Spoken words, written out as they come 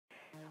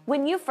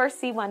When you first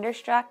see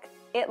Wonderstruck,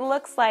 it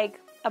looks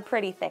like a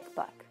pretty thick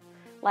book,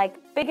 like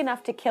big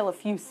enough to kill a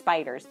few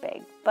spiders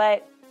big,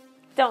 but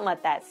don't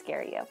let that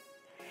scare you.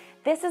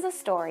 This is a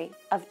story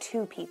of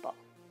two people.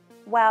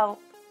 Well,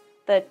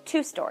 the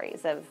two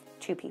stories of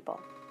two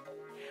people.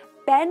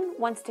 Ben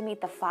wants to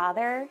meet the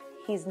father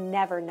he's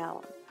never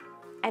known,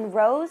 and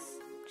Rose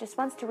just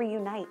wants to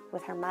reunite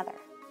with her mother.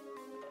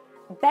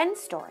 Ben's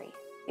story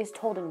is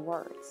told in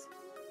words,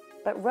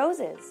 but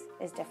Rose's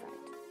is different.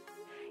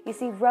 You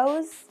see,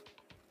 Rose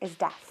is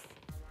deaf,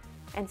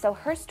 and so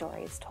her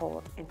story is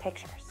told in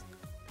pictures.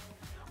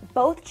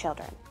 Both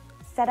children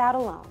set out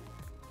alone,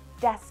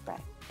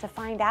 desperate to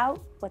find out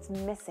what's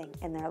missing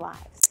in their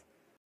lives.